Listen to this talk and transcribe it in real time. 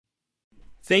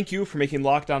Thank you for making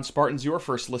Locked On Spartans your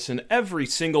first listen every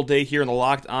single day here in the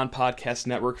Locked On Podcast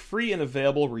Network, free and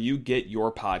available where you get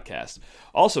your podcast.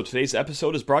 Also, today's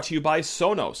episode is brought to you by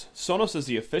Sonos. Sonos is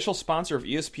the official sponsor of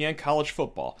ESPN College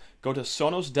Football. Go to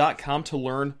Sonos.com to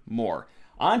learn more.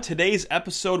 On today's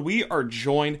episode, we are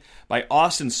joined by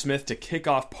Austin Smith to kick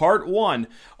off part one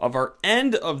of our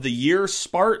end of the year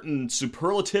Spartan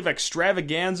superlative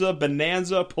extravaganza,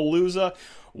 bonanza, palooza,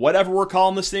 whatever we're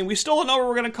calling this thing. We still don't know what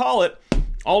we're going to call it.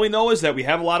 All we know is that we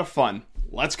have a lot of fun.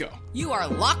 Let's go. You are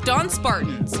Locked On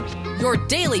Spartans, your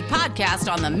daily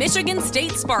podcast on the Michigan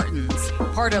State Spartans,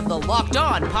 part of the Locked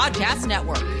On Podcast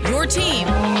Network, your team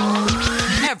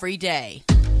every day.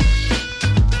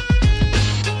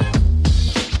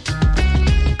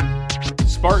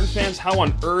 Spartan fans, how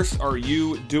on earth are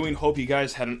you doing? Hope you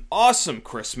guys had an awesome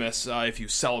Christmas if you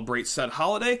celebrate said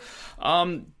holiday.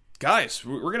 Guys,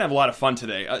 we're going to have a lot of fun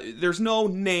today. There's no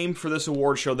name for this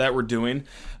award show that we're doing.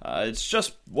 It's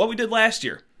just what we did last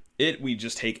year. We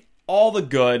just take all the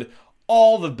good,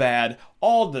 all the bad,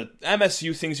 all the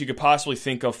MSU things you could possibly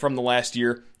think of from the last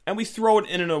year, and we throw it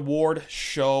in an award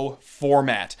show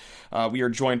format. We are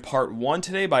joined part one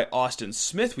today by Austin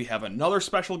Smith. We have another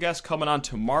special guest coming on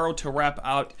tomorrow to wrap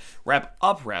up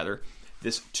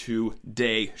this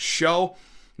 2-day show.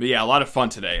 But yeah, a lot of fun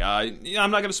today. I'm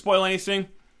not going to spoil anything.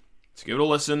 So give it a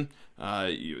listen.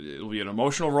 It'll be an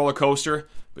emotional roller coaster.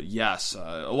 But yes,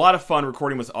 a lot of fun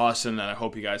recording with Austin, and I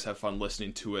hope you guys have fun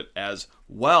listening to it as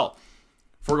well.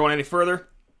 Before going any further,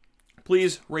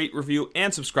 please rate, review,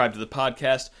 and subscribe to the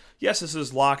podcast. Yes, this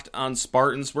is Locked On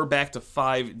Spartans. We're back to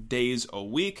 5 days a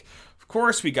week. Of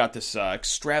course, we got this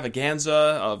extravaganza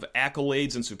of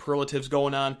accolades and superlatives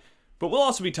going on. But we'll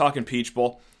also be talking Peach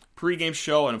Bowl, pregame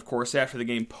show, and of course, after the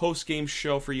game, postgame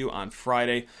show for you on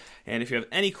Friday. And if you have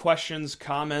any questions,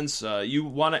 comments, you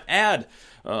want to add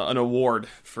an award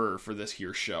for this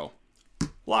here show,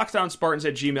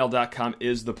 LockedOnSpartans@gmail.com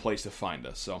is the place to find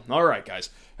us. So, all right, guys.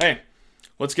 Hey,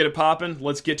 let's get it popping.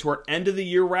 Let's get to our end of the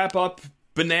year wrap up,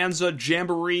 bonanza,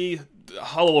 jamboree,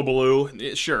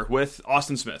 hullabaloo, sure, with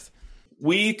Austin Smith.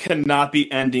 We cannot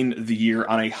be ending the year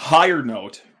on a higher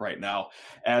note right now,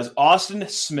 as Austin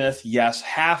Smith, yes,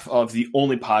 half of the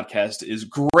only podcast, is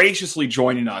graciously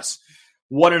joining us.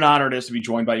 What an honor it is to be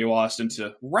joined by you, Austin,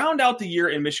 to round out the year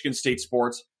in Michigan State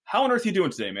sports. How on earth are you doing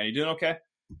today, man? You doing okay?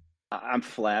 I'm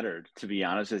flattered, to be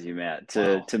honest with you, Matt,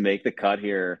 to make the cut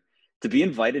here, to be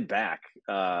invited back.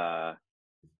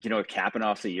 Capping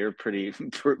off the year pretty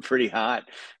hot.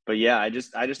 But yeah, I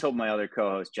just hope my other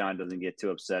co-host John doesn't get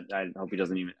too upset. I hope he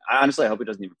doesn't even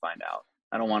find out.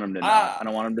 I don't want him to know. I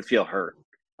don't want him to feel hurt.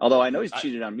 Although I know he's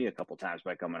cheated on me a couple times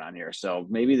by coming on here, so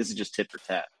maybe this is just tit for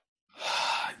tat.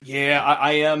 Yeah,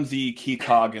 I am the key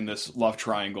cog in this love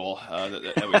triangle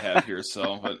that we have here.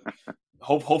 So, but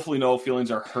hopefully no feelings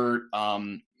are hurt,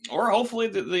 or hopefully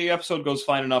the episode goes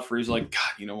fine enough where he's like,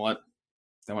 God, you know what?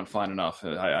 That went fine enough.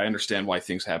 I understand why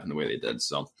things happened the way they did.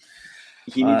 So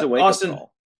he needs a wake-up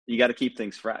call. You got to keep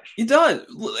things fresh. He does.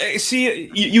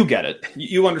 See, you get it.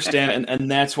 You understand, and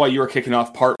that's why you're kicking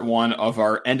off part one of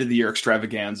our end-of-the-year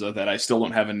extravaganza that I still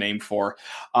don't have a name for.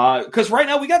 Because right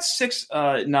now we got 6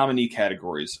 nominee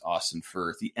categories, Austin,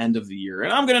 for the end of the year.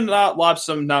 And I'm going to lob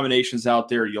some nominations out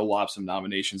there. You'll lob some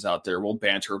nominations out there. We'll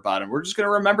banter about them. We're just going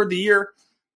to remember the year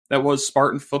that was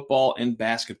Spartan football and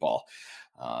basketball.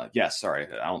 Sorry,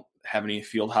 I don't have any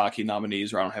field hockey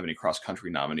nominees, or I don't have any cross country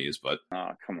nominees. But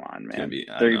come on, man,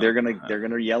 they're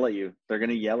gonna yell at you. They're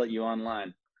gonna yell at you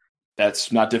online.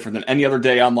 That's not different than any other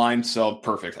day online. So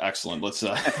perfect, excellent. Let's.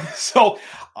 So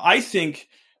I think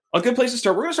a good place to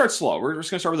start. We're gonna start slow. We're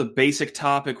just gonna start with a basic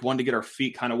topic, one to get our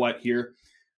feet kind of wet here.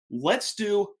 Let's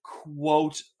do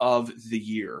quote of the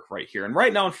year right here. And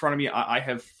right now in front of me, I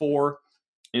have 4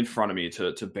 in front of me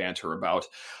to banter about.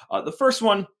 The first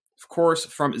one, of course,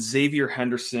 from Xavier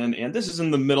Henderson, and this is in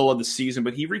the middle of the season,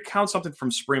 but he recounts something from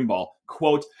spring ball.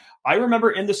 Quote, I remember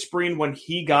in the spring when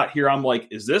he got here, I'm like,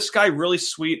 is this guy really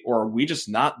sweet, or are we just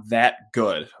not that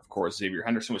good? Of course, Xavier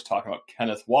Henderson was talking about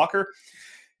Kenneth Walker.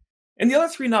 And the other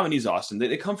 3 nominees, Austin,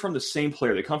 they come from the same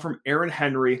player. They come from Aaron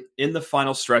Henry in the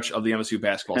final stretch of the MSU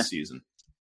basketball season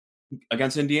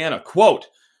against Indiana. Quote,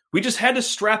 we just had to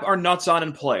strap our nuts on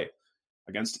and play.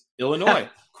 Against Illinois.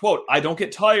 Quote, I don't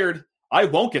get tired. I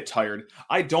won't get tired.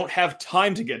 I don't have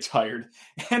time to get tired.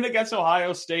 And against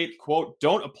Ohio State, quote,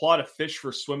 don't applaud a fish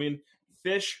for swimming.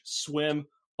 Fish swim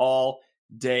all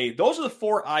day. Those are the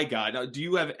 4 I got. Now, do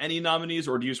you have any nominees,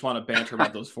 or do you just want to banter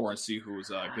about those 4 and see who's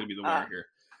going to be the winner here?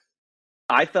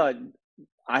 I thought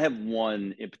I have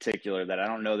one in particular that I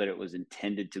don't know that it was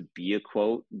intended to be a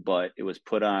quote, but it was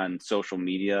put on social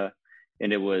media,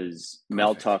 and it was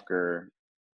Mel Tucker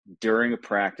during a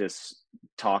practice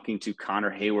talking to Connor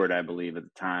Hayward, I believe at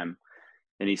the time.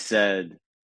 And he said,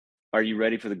 "Are you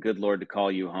ready for the good Lord to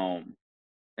call you home?"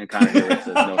 And Connor Hayward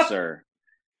says, "No, sir."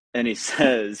 And he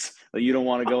says, "Well, you don't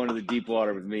want to go into the deep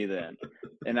water with me then."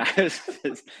 And I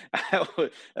think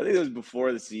it was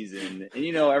before the season.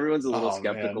 And, everyone's a little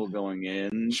skeptical going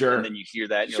in. Sure. And then you hear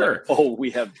that. And you're like, oh,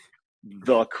 we have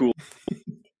the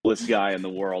coolest guy in the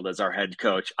world as our head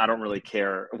coach. I don't really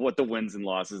care what the wins and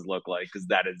losses look like, because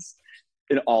that is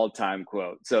an all-time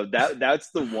quote. So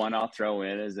that's the one I'll throw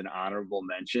in as an honorable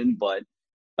mention. But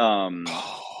I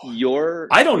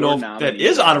don't know if that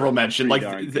is honorable mention. Like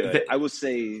I will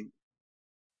say,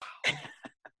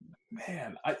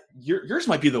 man, yours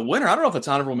might be the winner. I don't know if it's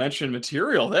honorable mention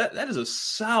material. That is a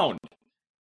sound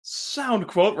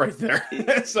quote right there.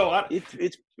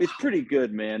 It's pretty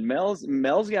good, man.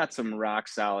 Mel's got some rock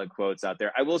solid quotes out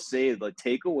there. I will say the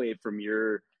takeaway from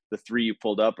the three you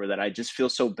pulled up are that I just feel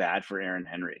so bad for Aaron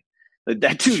Henry.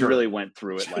 That dude really went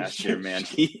through it last year, man.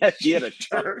 He had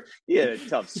a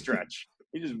tough stretch.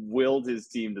 He just willed his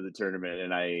team to the tournament,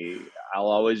 and I'll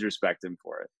always respect him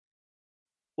for it.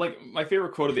 Like, my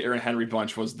favorite quote of the Aaron Henry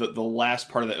bunch was the last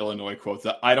part of the Illinois quote,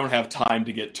 that "I don't have time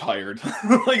to get tired."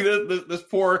 Like, this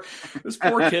poor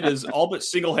kid is all but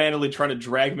single-handedly trying to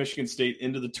drag Michigan State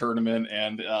into the tournament,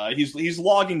 and he's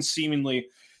logging seemingly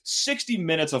 60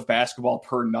 minutes of basketball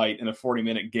per night in a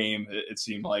 40-minute game. It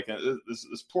seemed like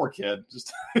this poor kid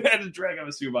just had to drag out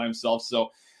a suit by himself. So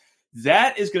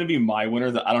that is going to be my winner.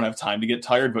 That I don't have time to get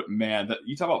tired. But man, that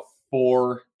you talk about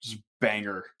 4 just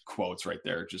banger quotes right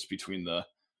there, just between the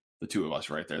two of us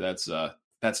right there. That's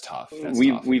tough.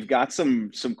 We've got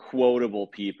some quotable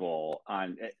people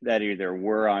on that either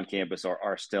were on campus or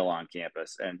are still on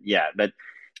campus, and yeah, that.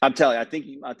 I'm telling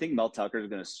you, I think Mel Tucker is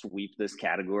going to sweep this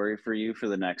category for you for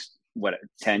the next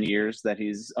 10 years that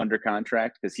he's under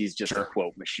contract, because he's just a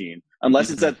quote machine.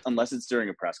 Unless it's during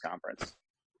a press conference.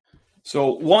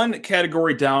 So one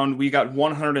category down, we got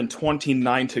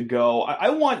 129 to go. I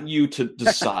want you to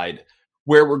decide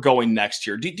where we're going next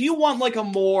year. Do you want like a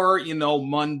more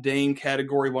mundane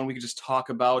category, one we could just talk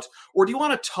about, or do you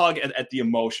want to tug at the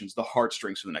emotions, the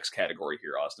heartstrings for the next category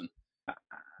here, Austin?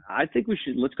 I think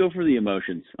let's go for the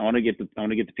emotions. I want to get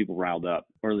the people riled up,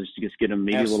 or let's just get them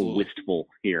maybe a little wistful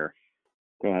here.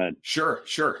 Go ahead. Sure.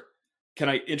 Can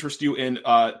I interest you in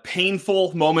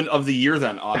painful moment of the year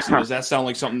then, Austin? Does that sound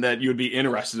like something that you would be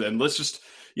interested in? Let's just,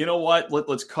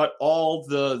 let's cut all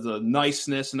the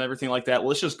niceness and everything like that.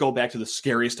 Let's just go back to the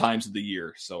scariest times of the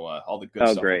year. So all the good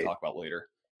stuff we'll talk about later.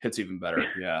 Hits even better.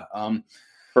 Yeah.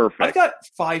 Perfect. I've got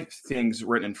 5 things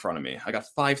written in front of me.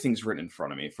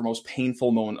 For most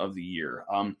painful moment of the year.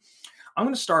 I'm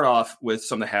going to start off with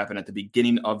something that happened at the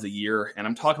beginning of the year, and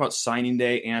I'm talking about signing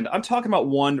day, and I'm talking about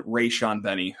one Rayshawn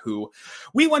Benny, who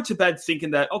we went to bed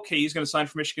thinking that, okay, he's going to sign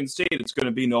for Michigan State. It's going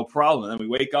to be no problem. And then we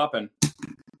wake up and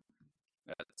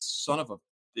that son of a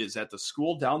is at the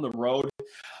school down the road.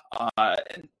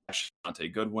 And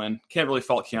Keontae Goodwin. Can't really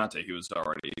fault Keontae. He was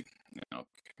already,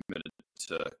 committed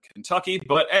to Kentucky,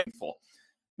 but painful.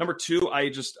 Number 2,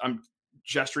 I'm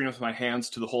gesturing with my hands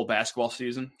to the whole basketball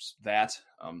season. That.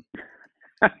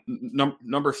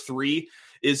 Number 3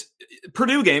 is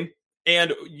Purdue game.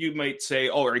 And you might say,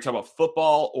 oh, are you talking about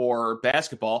football or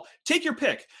basketball? Take your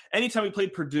pick. Anytime we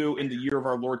played Purdue in the year of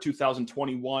our Lord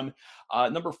 2021.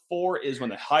 Number 4 is when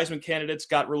the Heisman candidates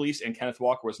got released and Kenneth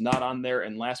Walker was not on there.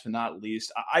 And last but not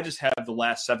least, I just have the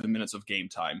last 7 minutes of game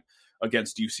time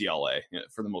against UCLA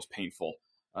for the most painful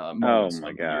moments. Oh,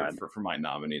 my God. For my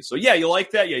nominees. So, yeah, you like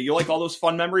that? Yeah, you like all those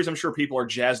fun memories? I'm sure people are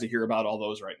jazzed to hear about all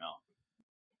those right now.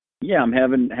 Yeah, I'm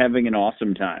having an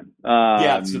awesome time.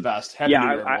 Yeah, it's the best. Happy New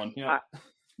Year, everyone.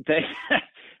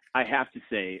 I have to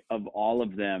say, of all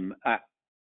of them,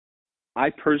 I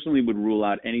personally would rule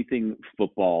out anything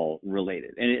football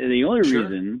related. And the only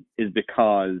reason is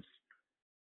because,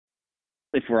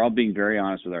 if we're all being very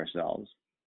honest with ourselves,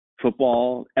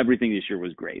 football, everything this year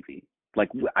was gravy. Like,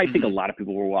 I think a lot of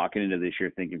people were walking into this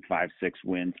year thinking 5-6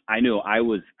 wins. I know I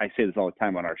say this all the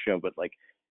time on our show, but like,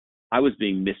 I was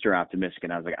being Mr. Optimistic,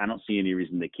 and I was like, I don't see any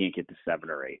reason they can't get to 7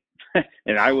 or 8.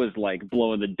 And I was like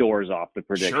blowing the doors off the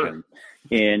prediction.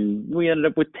 And we ended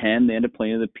up with 10. They ended up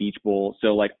playing in the Peach Bowl.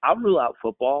 So like, I'll rule out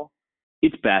football.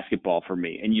 It's basketball for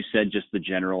me. And you said just the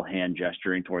general hand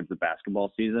gesturing towards the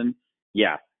basketball season.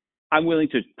 Yeah, I'm willing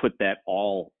to put that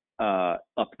all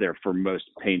up there for most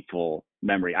painful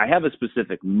memory. I have a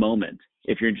specific moment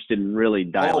if you're interested in really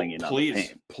dialing in on the pain.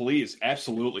 Please,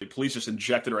 absolutely. Please just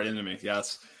inject it right into me.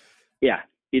 Yes. Yeah,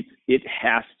 it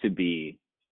has to be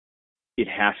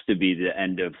the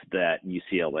end of that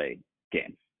UCLA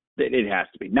game. It has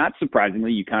to be. Not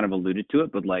surprisingly, you kind of alluded to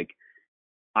it, but like,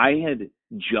 I had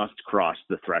just crossed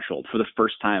the threshold for the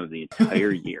first time of the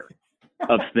entire year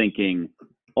of thinking,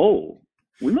 oh,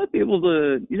 we might be able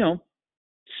to,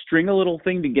 string a little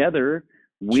thing together,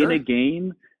 win a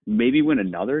game, maybe win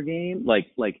another game.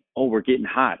 Like, oh, we're getting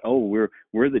hot. Oh,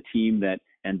 we're the team that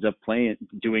ends up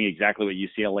doing exactly what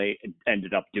UCLA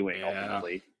ended up doing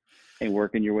ultimately, and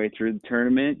working your way through the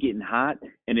tournament, getting hot.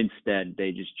 And instead,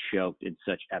 they just choked in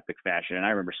such epic fashion. And I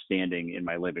remember standing in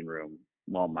my living room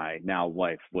while my now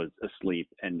wife was asleep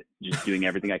and just doing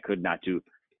everything I could not to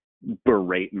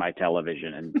berate my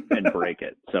television and break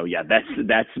it. So yeah,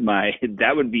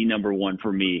 that would be number one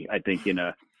for me, I think, in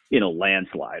a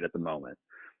landslide at the moment.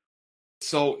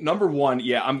 So number one,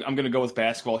 I'm going to go with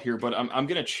basketball here, but I'm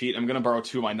going to cheat. I'm going to borrow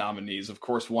two of my nominees. Of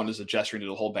course, one is a gesture into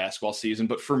the whole basketball season,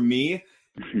 but for me,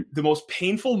 the most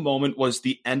painful moment was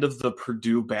the end of the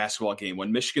Purdue basketball game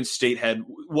when Michigan State had,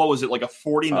 what was it, like a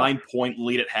 49-point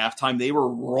lead at halftime. They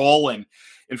were rolling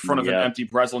in front of an empty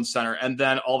Breslin Center, and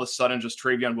then all of a sudden just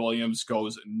Travion Williams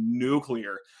goes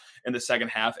nuclear in the second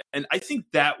half. And I think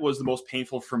that was the most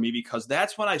painful for me because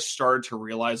that's when I started to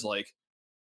realize, like,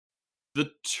 the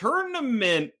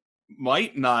tournament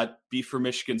might not be for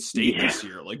Michigan State this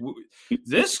year. Like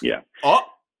this,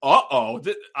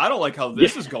 I don't like how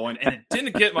this is going. And it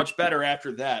didn't get much better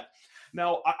after that.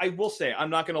 Now, I will say, I'm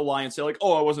not going to lie and say, like,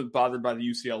 oh, I wasn't bothered by the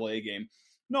UCLA game.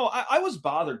 No, I was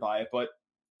bothered by it, but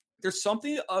there's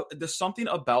something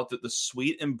about the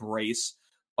sweet embrace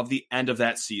of the end of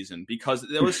that season because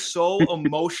it was so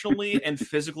emotionally and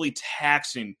physically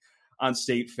taxing on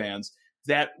State fans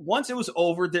that once it was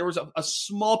over, there was a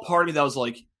small part of me that was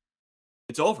like,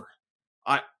 it's over.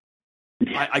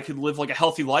 I could live like a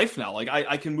healthy life now. Like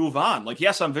I can move on. Like,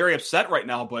 yes, I'm very upset right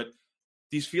now, but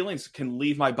these feelings can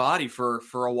leave my body for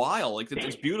a while. Like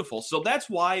it's beautiful. So that's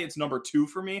why it's number two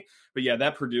for me. But yeah,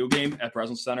 that Purdue game at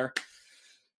Breslin Center,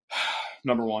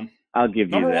 number one. I'll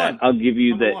give you that. I'll give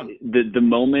you the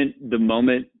moment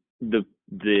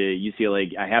the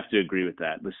UCLA, I have to agree with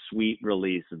that. The sweet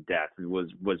release of death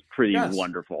was pretty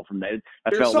wonderful from that.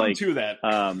 There's felt something like to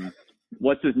that.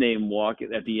 What's his name walk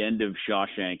at the end of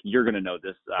Shawshank? You're going to know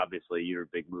this, obviously. You're a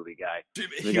big movie guy.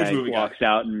 The guy walks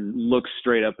out and looks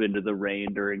straight up into the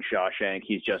rain during Shawshank.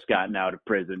 He's just gotten out of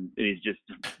prison, and he's just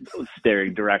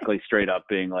staring directly straight up,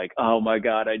 being like, oh, my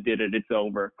God, I did it. It's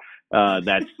over.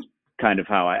 That's kind of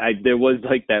how there was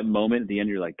like that moment at the end.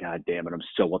 You're like, God damn it. I'm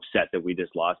so upset that we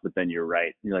just lost. But then you're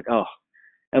right. You're like, oh,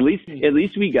 at least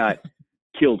we got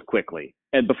killed quickly.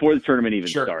 And before the tournament even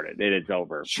started, it's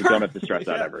over. We don't have to stress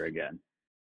out ever again.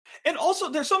 And also,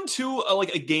 there's something to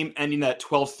like a game ending at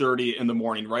 12:30 in the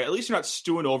morning, right? At least you're not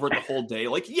stewing over it the whole day.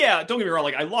 Like, yeah, don't get me wrong.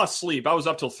 Like, I lost sleep. I was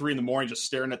up till 3 a.m. just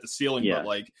staring at the ceiling. Yeah. But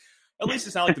like, at least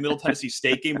it's not like the Middle Tennessee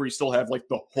State game where you still have like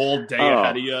the whole day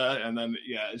ahead of you. And then,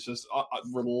 it's just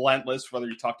relentless, whether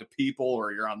you talk to people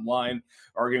or you're online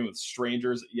arguing with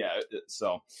strangers. Yeah.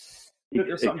 So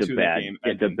there's something to that game.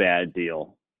 It's a bad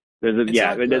deal.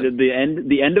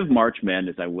 The end of March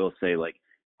Madness, I will say, like,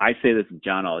 I say this to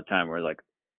John all the time, where like,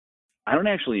 I don't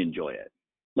actually enjoy it.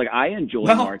 Like, I enjoy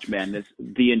March Madness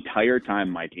the entire time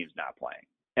my team's not playing.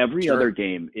 Every other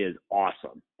game is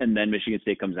awesome. And then Michigan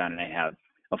State comes on and I have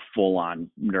a full-on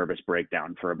nervous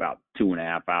breakdown for about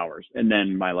 2.5 hours. And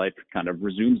then my life kind of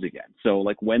resumes again. So,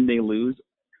 like, when they lose,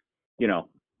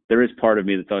 there is part of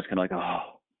me that's always kind of like,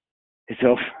 oh, it's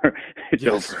over. It's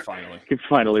over. Finally. I can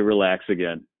finally relax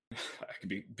again. I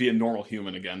could be a normal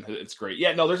human again. It's great.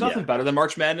 Yeah, no, there's nothing better than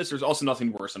March Madness. There's also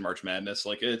nothing worse than March Madness.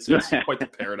 Like, it's quite the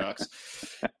paradox.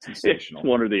 It's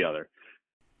one or the other.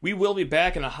 We will be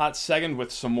back in a hot second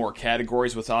with some more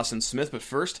categories with Austin Smith, but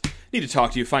first, need to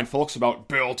talk to you fine folks about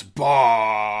Built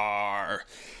Bar.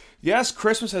 Yes,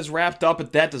 Christmas has wrapped up,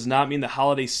 but that does not mean the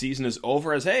holiday season is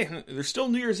over, as, hey, there's still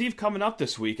New Year's Eve coming up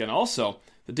this week, and also,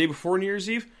 the day before New Year's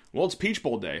Eve, well, it's Peach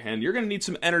Bowl Day, and you're going to need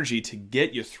some energy to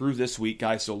get you through this week,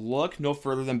 guys, so look no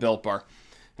further than Built Bar.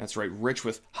 That's right, rich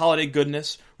with holiday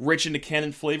goodness, rich in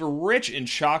decadent flavor, rich in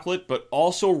chocolate, but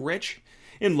also rich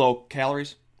in low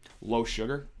calories, low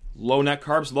sugar, low net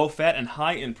carbs, low fat, and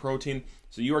high in protein.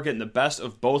 So you are getting the best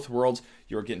of both worlds.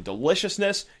 You are getting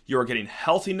deliciousness, you are getting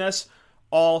healthiness,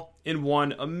 all in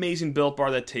one amazing Built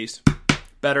Bar that tastes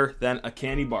better than a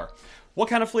candy bar. What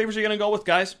kind of flavors are you going to go with,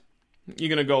 guys? You're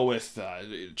going to go with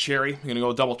cherry. You're going to go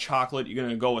with double chocolate. You're going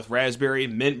to go with raspberry,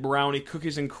 mint brownie,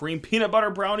 cookies and cream, peanut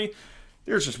butter brownie.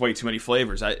 There's just way too many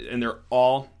flavors, and they're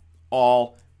all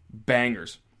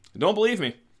bangers. Don't believe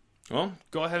me? Well,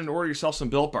 go ahead and order yourself some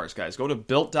Built Bars, guys. Go to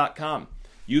Built.com.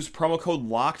 Use promo code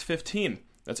LOCKED15.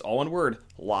 That's all one word,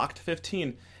 LOCKED15.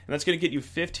 And that's going to get you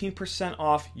 15%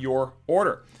 off your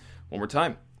order. One more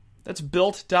time. That's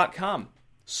Built.com.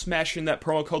 smash in that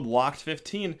promo code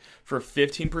LOCKED15 for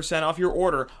 15% off your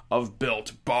order of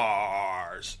Built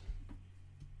Bars.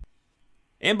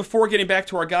 And before getting back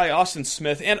to our guy Austin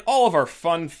Smith and all of our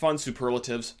fun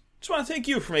superlatives, just want to thank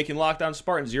you for making Locked On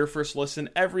Spartans your first listen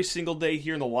every single day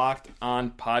here in the Locked On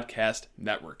Podcast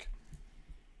Network.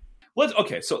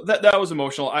 Okay, so that was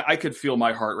emotional. I could feel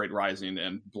my heart rate rising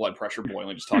and blood pressure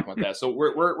boiling just talking about that. So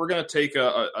we're going to take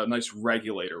a nice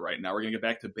regulator right now. We're going to get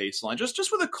back to baseline, just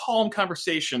with a calm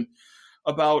conversation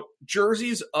about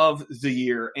jerseys of the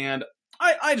year. And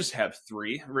I just have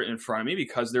three written in front of me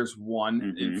because there's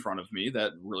one in front of me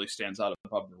that really stands out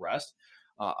above the rest.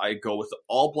 I go with the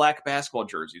all-black basketball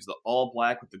jerseys, the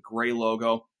all-black with the gray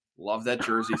logo. Love that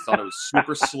jersey. Thought it was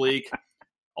super sleek,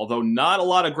 although not a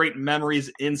lot of great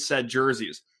memories in said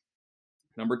jerseys.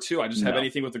 Number two, I just have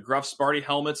anything with the Gruff Sparty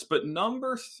helmets. But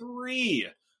number three,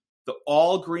 the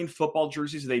all-green football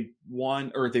jerseys they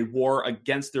wore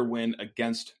against their win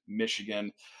against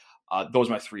Michigan. Those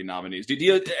are my three nominees.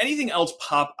 Did anything else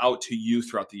pop out to you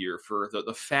throughout the year for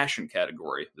the fashion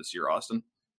category this year, Austin?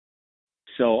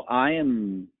 So I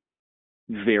am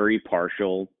very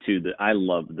partial to I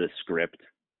love the Script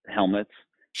helmets.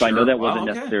 So I know that wasn't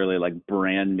necessarily like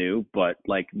brand new, but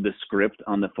like the Script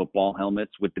on the football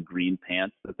helmets with the green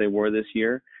pants that they wore this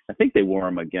year, I think they wore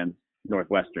them against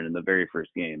Northwestern in the very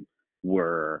first game,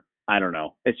 I don't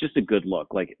know. It's just a good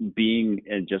look. Like being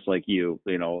just like you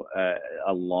know,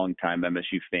 a longtime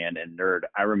MSU fan and nerd.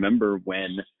 I remember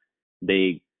when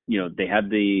they had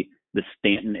the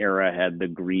Stanton era had the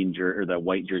green or the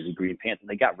white jersey, green pants, and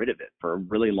they got rid of it for a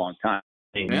really long time.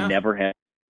 They never had,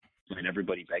 and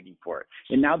everybody begging for it.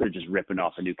 And now they're just ripping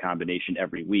off a new combination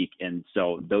every week. And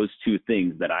so those two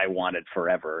things that I wanted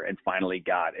forever and finally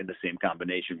got in the same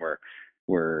combination were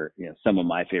some of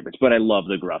my favorites. But I love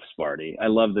the Gruff Sparty. I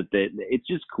love that it's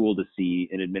just cool to see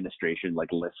an administration like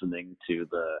listening to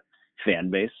the fan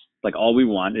base. Like all we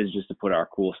want is just to put our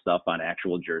cool stuff on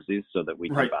actual jerseys so that we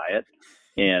can buy it.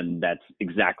 And that's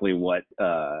exactly what's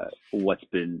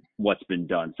been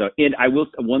done. So, and I will,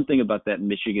 one thing about that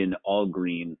Michigan all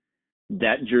green,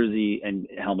 that jersey and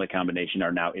helmet combination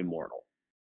are now immortal.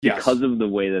 Because of the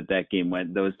way that game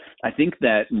went. I think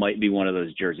that might be one of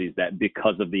those jerseys that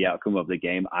because of the outcome of the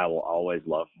game, I will always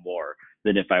love more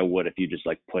than if I would if you just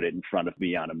like put it in front of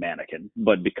me on a mannequin.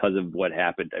 But because of what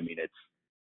happened, I mean,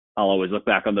 I'll always look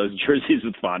back on those jerseys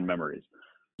with fond memories.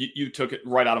 You took it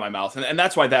right out of my mouth, and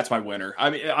that's why that's my winner.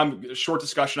 I mean, I'm short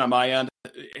discussion on my end.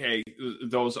 Hey,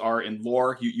 those are in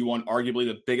lore. You won arguably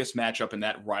the biggest matchup in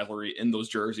that rivalry in those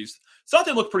jerseys. Thought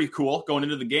they looked pretty cool going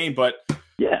into the game, but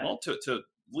to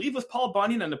leave with Paul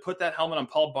Bunyan and to put that helmet on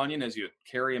Paul Bunyan as you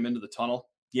carry him into the tunnel.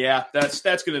 Yeah, that's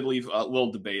going to leave a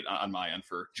little debate on my end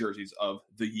for jerseys of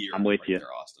the year. I'm with you,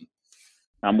 there, Austin.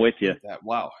 I'm with you.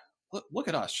 Wow. Look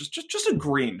at us, just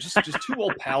agreeing, just two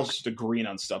old pals just agreeing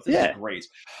on stuff. This is great.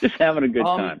 Just having a good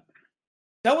time.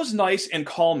 That was nice and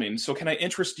calming. So can I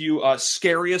interest you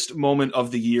scariest moment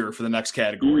of the year for the next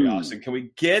category, Austin? Can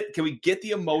we get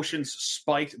the emotions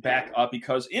spiked back up?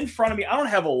 Because in front of me, I don't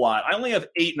have a lot. I only have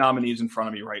 8 nominees in front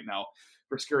of me right now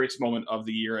for scariest moment of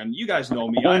the year. And you guys know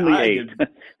me.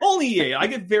 Only 8. I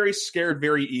get very scared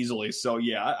very easily. So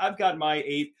yeah, I've got my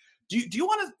 8. Do you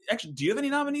want to actually? Do you have any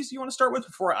nominees you want to start with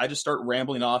before I just start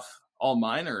rambling off all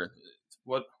mine, or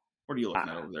what? What are you looking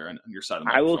at over there on your side of the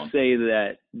microphone? I will say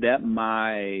that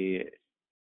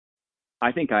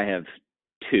I think I have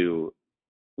 2.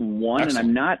 One, excellent.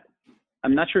 And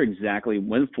I'm not sure exactly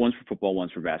when. One's for football,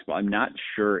 one's for basketball. I'm not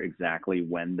sure exactly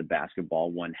when the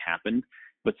basketball one happened,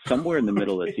 but somewhere in the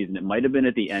middle of the season, it might have been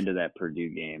at the end of that Purdue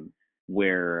game,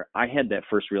 where I had that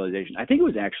first realization. I think it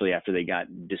was actually after they got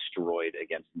destroyed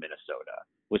against Minnesota.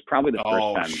 Was probably the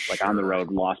first time, like on the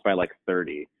road, lost by like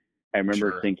 30. I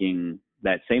remember thinking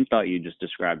that same thought you just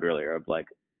described earlier of like,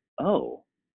 oh,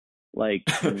 like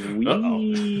this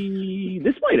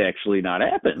might actually not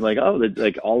happen. Like,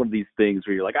 like all of these things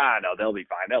where you're like, no, they'll be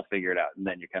fine. They'll figure it out. And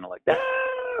then you're kind of like,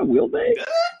 will they?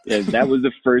 And that was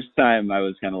the first time I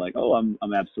was kind of like, oh,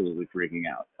 I'm absolutely freaking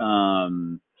out.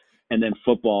 And then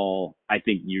football, I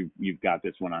think you've got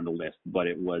this one on the list, but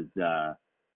it was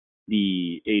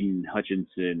the Aiden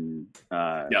Hutchinson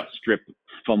strip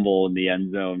fumble in the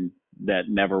end zone that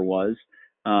never was.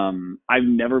 I've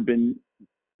never been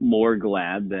more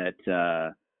glad that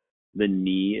the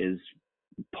knee is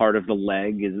part of the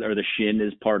leg or the shin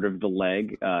is part of the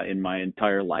leg in my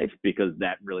entire life, because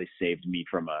that really saved me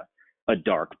from a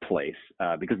dark place,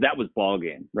 because that was ball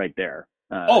game right there.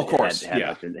 Of course.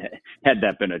 Had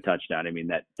that been a touchdown, I mean,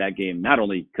 that game not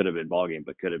only could have been ball game,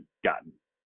 but could have gotten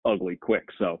ugly quick.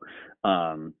 So,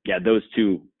 those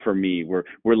two for me were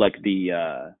like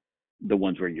the the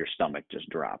ones where your stomach just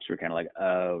drops. We're kind of like,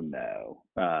 oh no.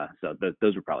 So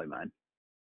those were probably mine.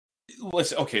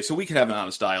 Listen, okay, so we can have an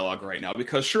honest dialogue right now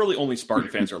because surely only Spartan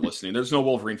fans are listening. There's no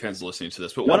Wolverine fans listening to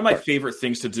this. But one of my favorite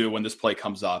things to do when this play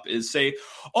comes up is say,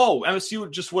 oh, MSU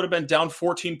just would have been down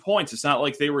 14 points. It's not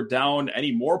like they were down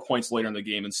any more points later in the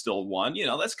game and still won. You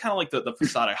know, that's kind of like the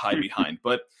facade I hide behind.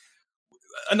 But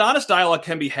an honest dialogue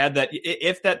can be had that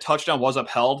if that touchdown was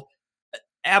upheld,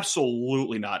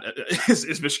 absolutely not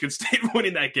is Michigan State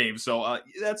winning that game. So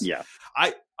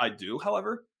I do,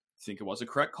 however, think it was a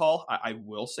correct call. I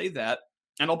will say that.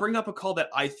 And I'll bring up a call that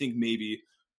I think maybe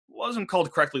wasn't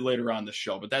called correctly later on in the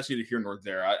show, but that's neither here nor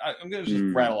there. I'm going to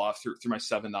just rattle off through my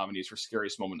 7 nominees for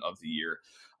scariest moment of the year.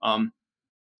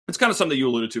 It's kind of something that you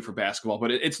alluded to for basketball, but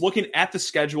it's looking at the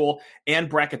schedule and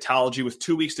bracketology with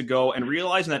 2 weeks to go and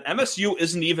realizing that MSU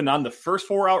isn't even on the first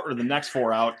 4 out or the next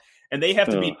 4 out, and they have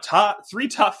to beat three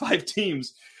top 5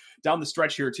 teams down the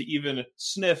stretch here to even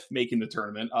sniff making the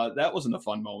tournament. That wasn't a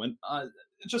fun moment.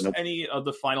 Just any of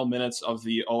the final minutes of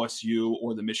the OSU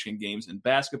or the Michigan games in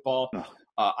basketball.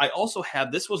 I also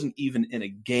have, this wasn't even in a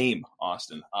game,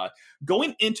 Austin.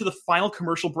 Going into the final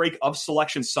commercial break of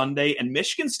Selection Sunday, and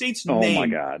Michigan State's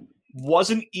name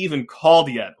wasn't even called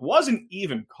yet.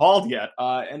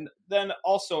 And then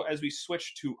also, as we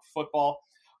switch to football,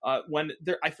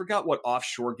 I forgot what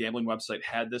offshore gambling website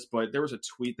had this, but there was a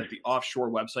tweet that the offshore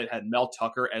website had Mel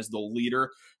Tucker as the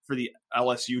leader for the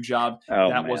LSU job.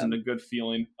 That wasn't a good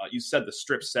feeling. You said the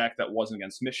strip sack that wasn't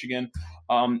against Michigan.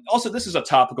 Also, this is a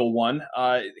topical one.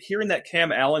 Hearing that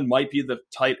Cam Allen might be the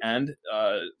tight end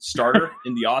starter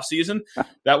in the offseason,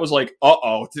 that was like,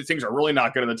 things are really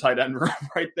not good in the tight end room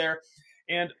right there.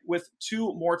 And with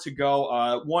 2 more to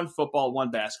go, one football,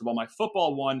 one basketball. My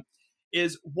football one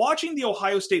is watching the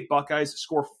Ohio State Buckeyes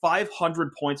score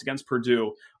 500 points against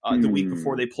Purdue the week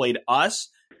before they played us.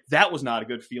 That was not a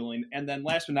good feeling. And then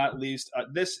last but not least,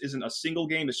 this isn't a single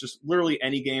game. It's just literally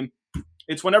any game.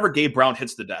 It's whenever Gabe Brown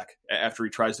hits the deck after he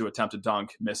tries to attempt a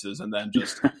dunk, misses, and then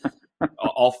just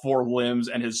all 4 limbs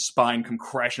and his spine come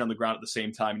crashing on the ground at the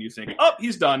same time. And you think, oh,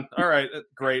 he's done. All right,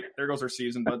 great. There goes our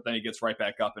season. But then he gets right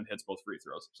back up and hits both free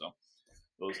throws. So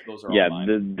those are all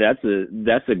mine.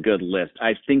 That's a good list.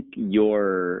 I think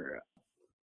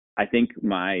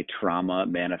my trauma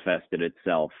manifested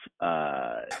itself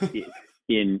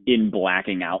in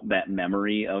blacking out that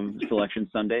memory of Selection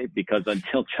Sunday, because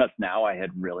until just now I had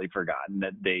really forgotten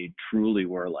that they truly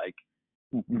were like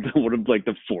one of like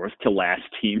the 4th to last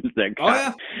teams that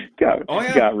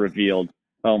got revealed.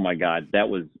 Oh my God, that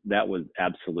was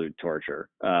absolute torture.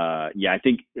 I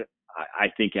think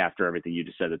after everything you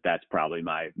just said, that's probably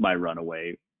my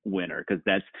runaway winner, because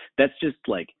that's just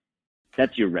like,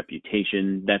 that's your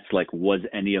reputation. That's like, was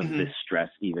any of this stress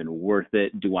even worth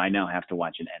it? Do I now have to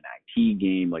watch an NIT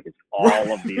game? Like, it's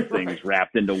all of these things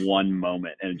wrapped into one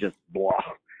moment, and just blah.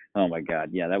 Oh my God,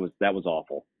 yeah, that was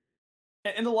awful.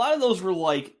 And a lot of those were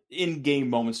like in-game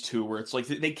moments too, where it's like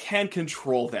they can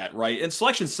control that, right? And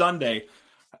Selection Sunday,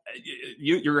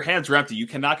 your hands are empty. You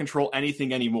cannot control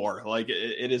anything anymore. Like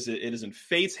it is in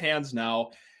fate's hands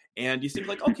now. And you think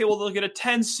like, okay, well, they'll get a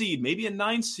 10 seed, maybe a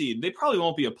 9 seed. They probably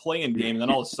won't be a play-in game. And then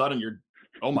all of a sudden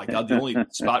oh my God, the only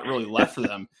spot really left for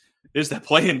them is that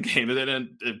play-in game. And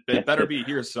it better be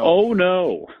here. So, oh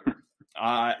no.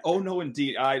 Oh no,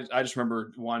 indeed. I just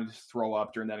remember wanting to throw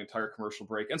up during that entire commercial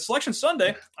break. And Selection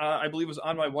Sunday, I believe, was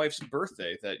on my wife's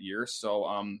birthday that year. So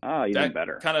even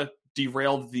better. Kind of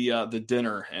derailed the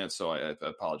dinner, and so I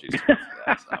apologies for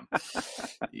that.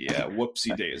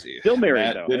 Whoopsie daisy. Still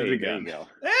married though. Did it again.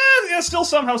 Yeah, still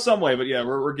somehow, some way, but yeah,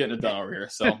 we're getting it done over here.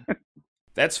 So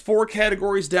that's 4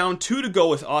 categories down, 2 to go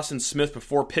with Austin Smith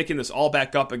before picking this all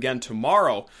back up again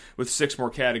tomorrow with 6 more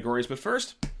categories. But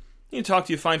first, I need to talk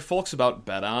to you fine folks about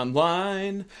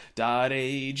BetOnline.ag.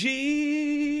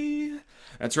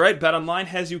 That's right, BetOnline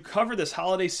has you covered this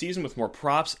holiday season with more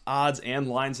props, odds, and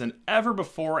lines than ever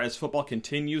before as football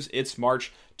continues its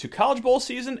march to College Bowl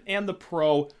season and the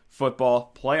Pro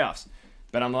Football Playoffs.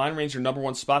 BetOnline remains your number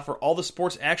 1 spot for all the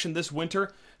sports action this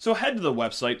winter, so head to the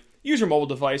website, use your mobile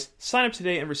device, sign up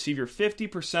today, and receive your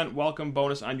 50% welcome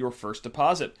bonus on your first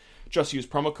deposit. Just use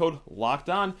promo code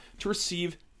LOCKEDON to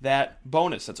receive that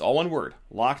bonus. That's all one word,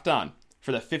 locked on,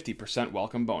 for the 50%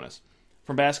 welcome bonus.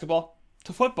 From basketball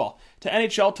to football to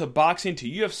NHL to boxing to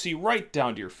UFC, right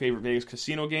down to your favorite Vegas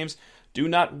casino games, do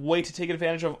not wait to take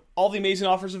advantage of all the amazing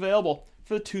offers available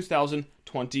for the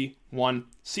 2021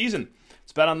 season.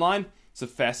 It's BetOnline. It's the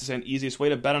fastest and easiest way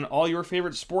to bet on all your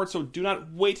favorite sports, so do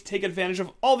not wait to take advantage of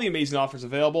all the amazing offers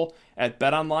available at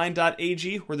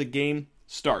betonline.ag, where the game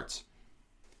starts.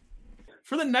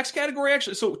 For the next category,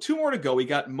 actually, so 2 more to go. We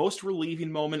got most relieving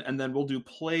moment, and then we'll do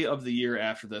play of the year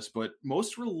after this. But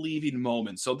most relieving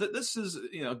moment. So this is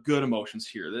good emotions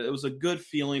here. It was a good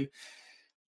feeling.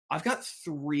 I've got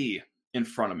 3 in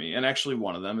front of me, and actually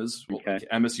one of them is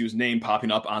MSU's name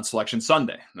popping up on Selection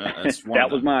Sunday. That's one.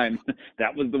 That was mine.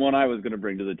 That was the one I was going to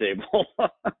bring to the table.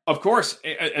 Of course,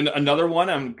 and another one.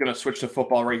 I'm going to switch to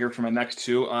football right here for my next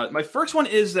 2. My first one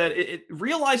is that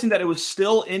realizing that it was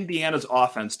still Indiana's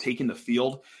offense taking the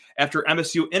field after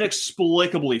MSU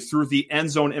inexplicably threw the end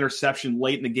zone interception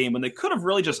late in the game when they could have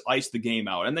really just iced the game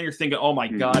out. And then you're thinking, oh my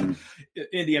God,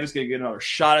 Indiana's going to get another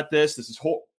shot at this. This is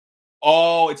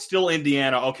Oh, it's still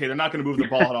Indiana. Okay, they're not going to move the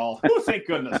ball at all. Oh, thank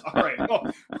goodness. All right.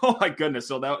 Oh my goodness.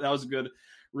 So that was a good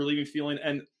relieving feeling.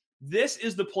 And this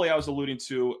is the play I was alluding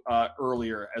to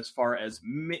earlier as far as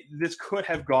this could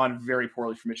have gone very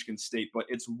poorly for Michigan State, but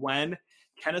it's when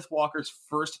Kenneth Walker's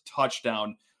first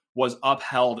touchdown was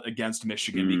upheld against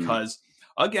Michigan because,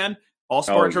 again, all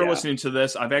Spartans are listening to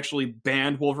this. I've actually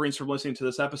banned Wolverines from listening to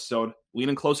this episode. Lean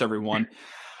in close, everyone.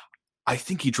 I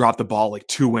think he dropped the ball like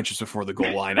 2 inches before the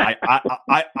goal line. I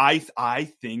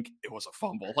think it was a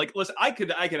fumble. Like, listen, I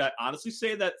could honestly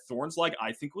say that Thorne's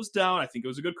I think was down. I think it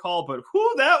was a good call, but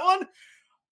that one?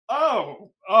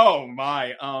 Oh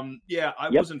my. I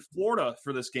was in Florida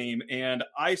for this game, and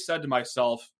I said to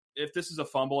myself, if this is a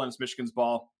fumble and it's Michigan's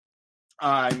ball,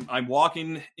 I'm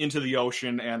walking into the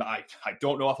ocean, and I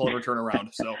don't know if I'll ever turn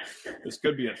around. So this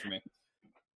could be it for me.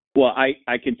 Well,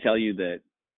 I can tell you that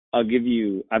I've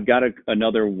got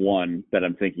another one that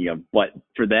I'm thinking of, but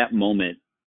for that moment,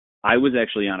 I was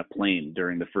actually on a plane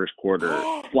during the first quarter,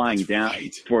 flying down to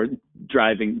Florida,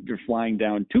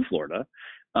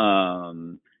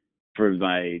 to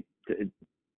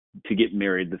get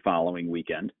married the following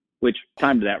weekend, which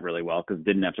timed that really well because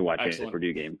didn't have to watch the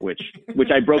Purdue game, which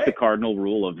I broke the cardinal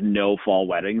rule of no fall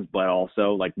weddings, but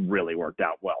also really worked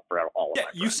out well for all of my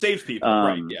friends. You saved people,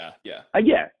 right?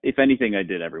 Yeah. If anything, I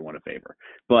did everyone a favor.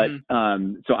 But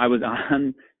so I was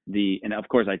on and of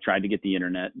course I tried to get the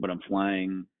internet, but I'm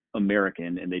flying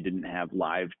American and they didn't have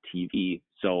live TV.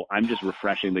 So I'm just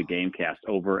refreshing the Gamecast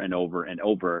over and over and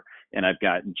over. And I've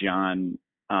got John,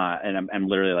 and I'm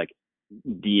literally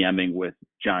DMing with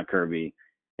John Kirby.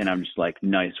 And I'm just like,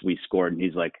 nice, we scored. And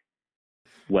he's like,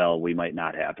 well, we might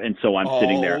not have. And so I'm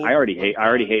sitting there. I already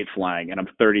hate flying, and I'm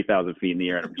 30,000 feet in the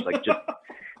air. And I'm just like,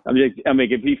 I'm like,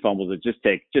 if he fumbles it, just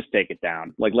take it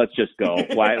down. Let's just go.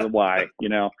 Why? So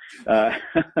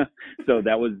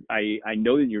that was, I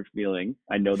know that you're feeling,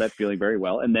 I know that feeling very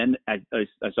well. And then I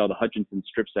saw the Hutchinson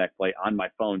strip sack play on my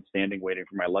phone, standing, waiting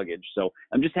for my luggage. So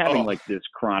I'm just having this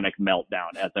chronic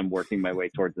meltdown as I'm working my way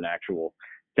towards an actual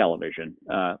television.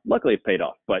 Luckily it paid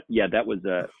off, but yeah, that was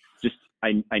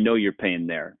I know your pain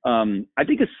there. I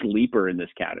think a sleeper in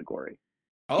this category,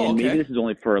 and maybe this is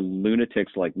only for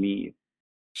lunatics like me,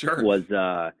 was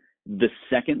the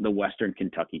second the Western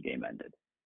Kentucky game ended.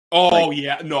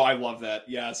 I love that.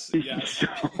 Yes. So, yes.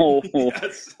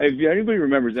 If anybody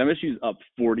remembers, MSU's up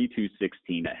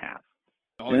 42-16 at half,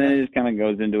 and then it just kind of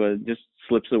goes into just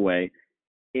slips away.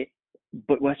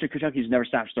 But Western Kentucky's never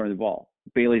stopped throwing the ball.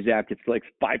 Bailey Zapp gets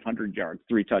 500 yards,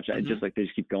 3 touchdowns, just they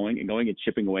just keep going and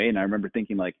chipping away. And I remember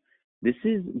thinking this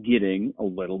is getting a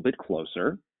little bit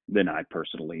closer than I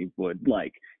personally would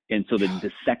like. And so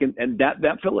the second, and that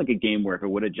felt like a game where if it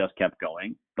would have just kept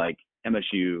going,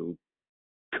 MSU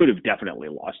could have definitely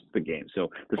lost the game. So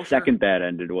the second that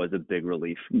ended was a big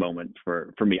relief moment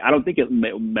for me. I don't think it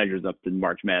measures up to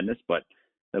March Madness, but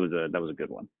that was a good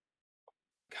one.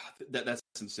 God, that's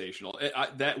sensational.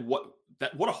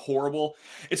 What a horrible.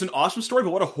 It's an awesome story, but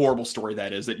what a horrible story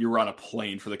that is. That you were on a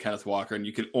plane for the Kenneth Walker, and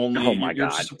you could only you're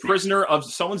just a prisoner of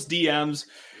someone's DMs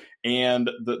and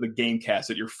the Gamecast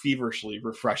that you're feverishly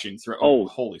refreshing through.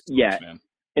 Holy smokes, man!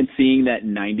 And seeing that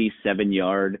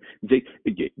 97-yard,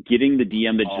 getting the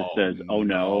DM that just says "oh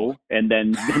no," and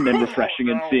then refreshing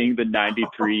and seeing the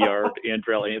 93-yard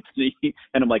Andrell Anthony,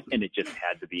 and I'm like, and it just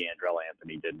had to be Andrell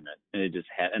Anthony, didn't it? And it just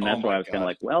had, and that's why I was kind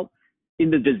of well, in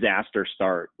the disaster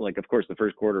start, of course the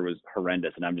first quarter was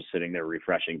horrendous, and I'm just sitting there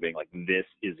refreshing, being this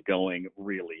is going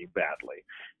really badly.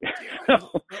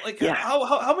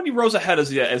 How many rows ahead is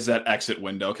that exit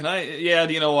window? Can I? Yeah,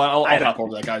 you know what? I'll hop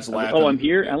over that guy's lap. I'm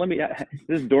here. Let me.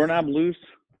 This doorknob loose.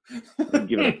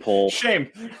 Give it a pull. Shame.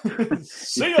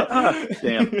 See ya.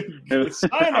 Damn.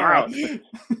 Sayonara. Man,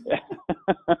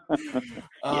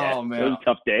 it was a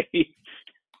tough day.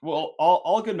 Well,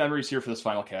 all good memories here for this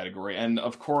final category. And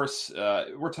of course,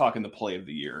 we're talking the play of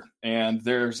the year. And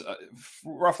there's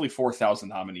roughly 4,000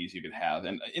 nominees you could have.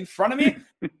 And in front of me,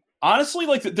 honestly,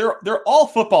 they're all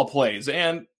football plays.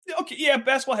 And Okay, yeah,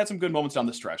 basketball had some good moments down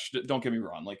the stretch. Don't get me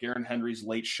wrong. Like Aaron Henry's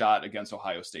late shot against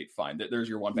Ohio State, fine. There's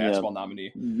your one basketball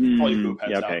nominee. For all you hoop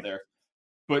heads out there.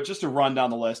 But just to run down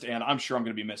the list, and I'm sure I'm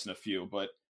going to be missing a few, but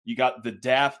you got the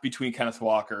DAF between Kenneth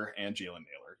Walker and Jalen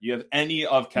Naylor. You have any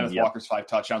of Kenneth Walker's 5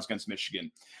 touchdowns against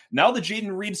Michigan. Now the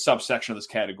Jaden Reed subsection of this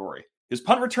category. His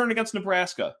punt return against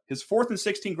Nebraska. His 4th and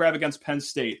 16 grab against Penn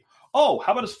State. Oh,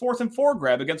 how about his 4th and 4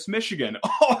 grab against Michigan?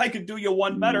 Oh, I could do you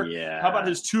one better. Yeah. How about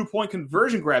his 2-point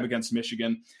conversion grab against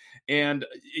Michigan? And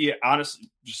yeah, honestly,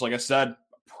 just like I said,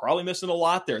 probably missing a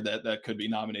lot there that could be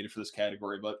nominated for this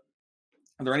category. But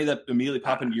are there any that immediately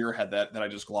pop into your head that I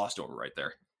just glossed over right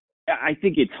there? I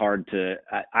think it's hard to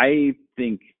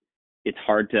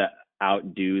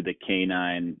outdo the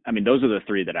K9. I mean, those are the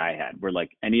 3 that I had, where like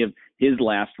any of his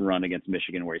last run against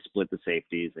Michigan where he split the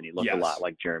safeties and he looked a lot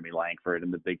like Jeremy Langford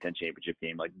in the Big Ten championship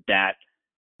game, like that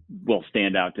will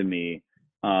stand out to me.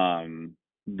 Him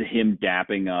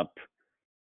dapping up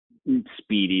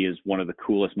Speedy is one of the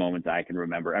coolest moments I can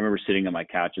remember. I remember sitting on my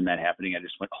couch and that happening. I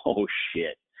just went, oh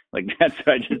shit. Like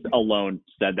I just alone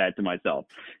said that to myself.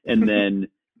 And then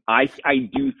I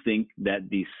do think that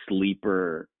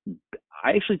I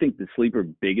actually think the sleeper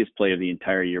biggest play of the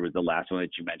entire year was the last one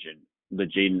that you mentioned, the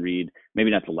Jaden Reed.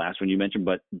 Maybe not the last one you mentioned,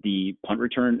 but the punt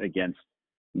return against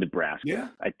Nebraska. Yeah.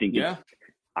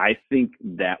 I think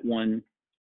that one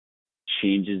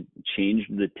changed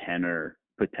the tenor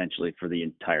potentially for the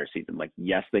entire season. Like,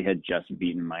 yes, they had just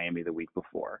beaten Miami the week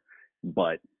before,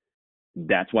 but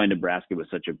that's why Nebraska was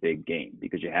such a big game,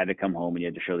 because you had to come home and you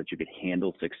had to show that you could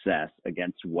handle success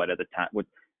against what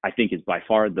I think is by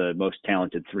far the most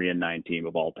talented 3-9 team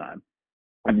of all time.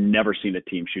 I've never seen a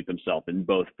team shoot themselves in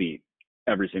both feet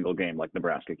every single game like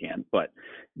Nebraska can, but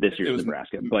this year's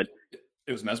Nebraska. But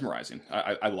it was mesmerizing.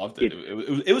 I loved it.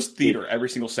 It was theater every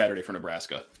single Saturday for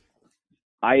Nebraska.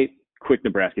 Quick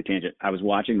Nebraska tangent. I was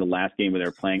watching the last game where they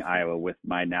were playing Iowa with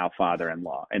my now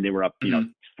father-in-law, and they were up,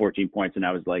 14 points, and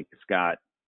I was like, Scott,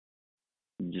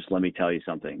 just let me tell you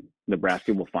something.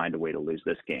 Nebraska will find a way to lose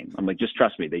this game. I'm like, just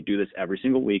trust me. They do this every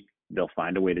single week. They'll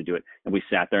find a way to do it. And we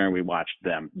sat there and we watched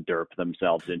them derp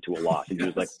themselves into a loss. And he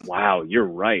was like, wow, you're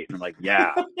right. And I'm like,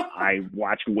 yeah, I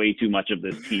watch way too much of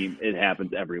this team. It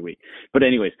happens every week. But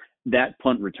anyways, that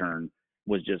punt return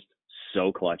was just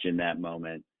so clutch in that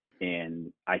moment.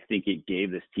 And I think it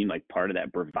gave this team like part of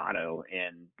that bravado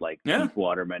and like deep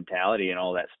water mentality and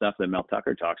all that stuff that Mel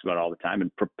Tucker talks about all the time,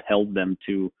 and propelled them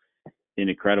to an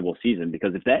incredible season.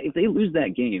 Because if they lose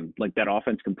that game, like that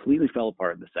offense completely fell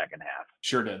apart in the second half.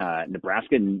 Sure did.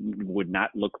 Nebraska would not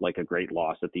look like a great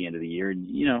loss at the end of the year.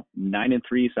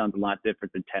 9-3 sounds a lot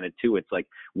different than 10-2. It's like,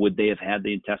 would they have had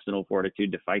the intestinal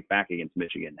fortitude to fight back against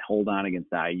Michigan, hold on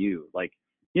against IU? Like,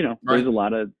 there's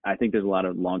I think there's a lot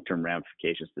of long-term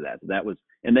ramifications to that. So that was,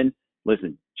 and then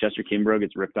listen, Chester Kimbrough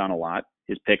gets ripped on a lot.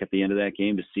 His pick at the end of that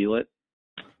game to seal it,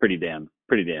 pretty damn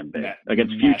big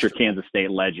against future Kansas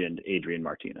State legend Adrian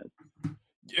Martinez.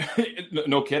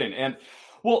 No kidding. And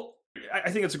well,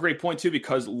 I think it's a great point too,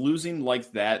 because losing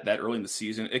like that early in the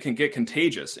season, it can get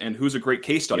contagious. And who's a great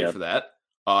case study for that?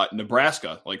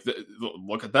 Nebraska. Like,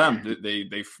 look at them.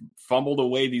 They fumbled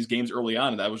away these games early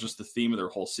on, and that was just the theme of their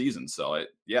whole season. So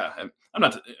I'm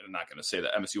not going to say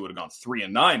that MSU would have gone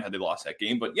 3-9 had they lost that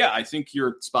game, but yeah, I think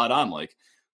you're spot on. Like,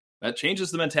 that changes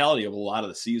the mentality of a lot of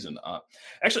the season.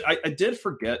 Actually, I did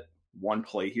forget one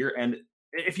play here, and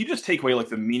if you just take away like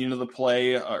the meaning of the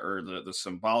play or the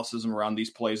symbolicism around these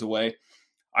plays away,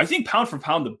 I think pound for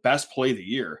pound the best play of the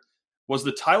year was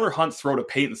the Tyler Hunt throw to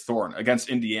Peyton Thorne against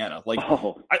Indiana. Like,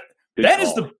 that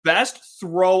is the best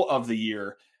throw of the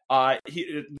year.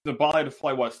 The ball had to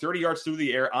fly 30 yards through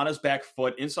the air on his back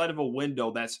foot inside of a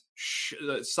window that's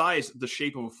size the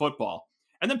shape of a football,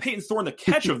 and then Peyton Thorne, the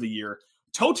catch of the year,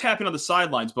 toe tapping on the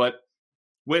sidelines, but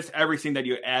with everything that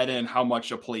you add in, how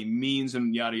much a play means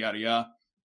and yada, yada, yada.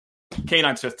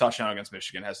 K9's fifth touchdown against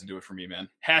Michigan has to do it for me, man.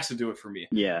 Has to do it for me.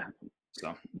 Yeah.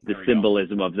 So the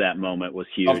symbolism of that moment was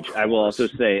huge. I will also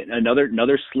say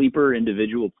another sleeper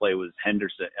individual play was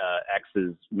Henderson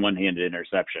X's one-handed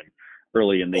interception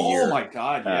early in the year. Oh my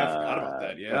God! Yeah, I forgot about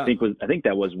that. Yeah, I think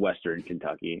that was Western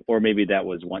Kentucky, or maybe that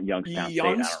was Youngstown.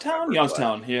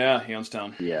 Youngstown. Yeah,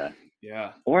 Youngstown. Yeah.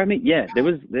 Or that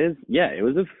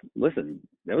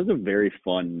was a very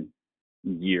fun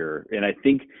year, and I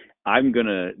think I'm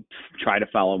gonna try to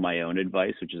follow my own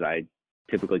advice, which is I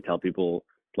typically tell people,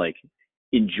 like,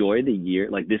 enjoy the year.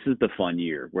 Like, this is the fun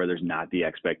year where there's not the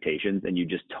expectations and you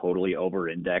just totally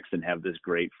over-index and have this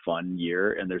great fun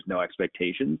year and there's no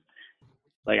expectations.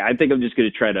 Like, I think I'm just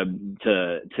going to try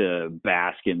to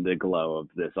bask in the glow of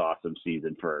this awesome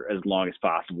season for as long as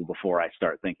possible before I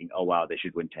start thinking, oh, wow, they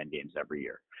should win 10 games every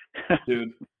year.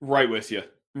 Dude, right with you.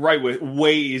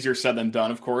 Way easier said than done,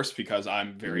 of course, because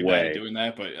I'm very bad at doing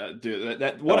that. But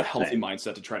dude, what a healthy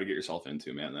mindset to try to get yourself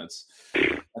into, man. That's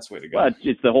the way to go. Well,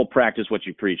 it's the whole practice what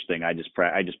you preach thing. I just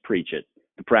preach it.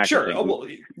 The practice. Sure.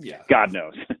 Thing, God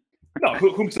knows. No,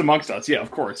 who's amongst us? Yeah,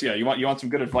 of course. Yeah, you want some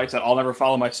good advice that I'll never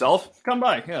follow myself? Come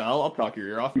by. Yeah, I'll talk your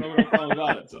ear off. No problem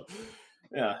about it. So,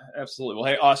 yeah, absolutely.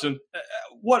 Well, hey, Austin,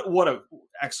 what a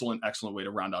excellent way to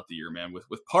round out the year, man.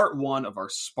 With part one of our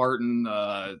Spartan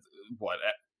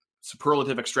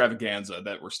superlative extravaganza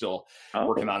that we're still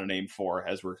working on a name for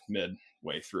as we're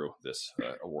midway through this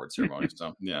award ceremony.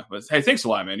 So, yeah, but hey, thanks a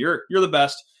lot, man. You're the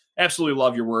best. Absolutely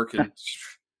love your work, and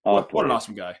what an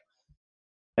awesome guy.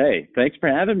 Hey, thanks for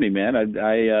having me, man.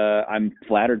 I'm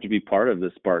flattered to be part of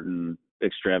the Spartan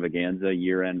extravaganza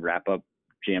year-end wrap-up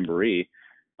jamboree.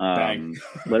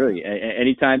 Literally,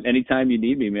 anytime you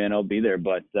need me, man, I'll be there.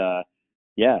 But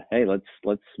yeah, hey,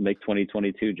 let's make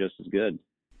 2022 just as good.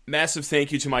 Massive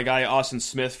thank you to my guy Austin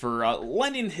Smith for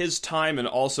lending his time and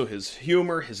also his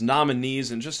humor, his nominees,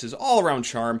 and just his all-around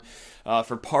charm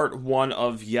for part one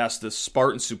of the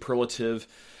Spartan superlative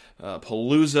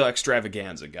Palooza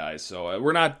extravaganza, guys. So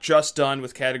we're not just done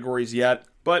with categories yet,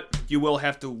 but you will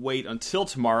have to wait until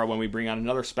tomorrow when we bring on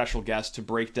another special guest to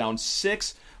break down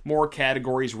 6 more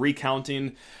categories,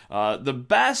 recounting the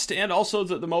best and also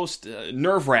the most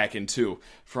nerve-wracking, too,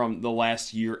 from the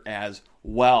last year as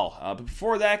well. But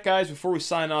before that, guys, before we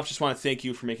sign off, just want to thank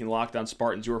you for making Locked On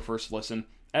Spartans your first listen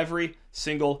every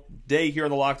single day here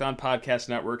on the Locked On Podcast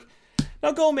Network.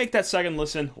 Now go make that second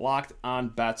listen, Locked On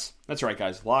Bets. That's right,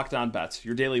 guys, Locked On Bets,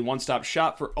 your daily one-stop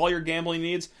shop for all your gambling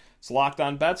needs. It's Locked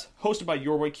On Bets, hosted by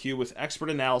Your Way Q with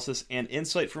expert analysis and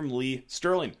insight from Lee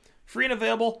Sterling. Free and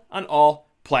available on all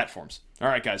platforms. All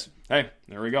right, guys. Hey,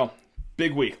 there we go.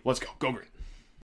 Big week. Let's go. Go Green.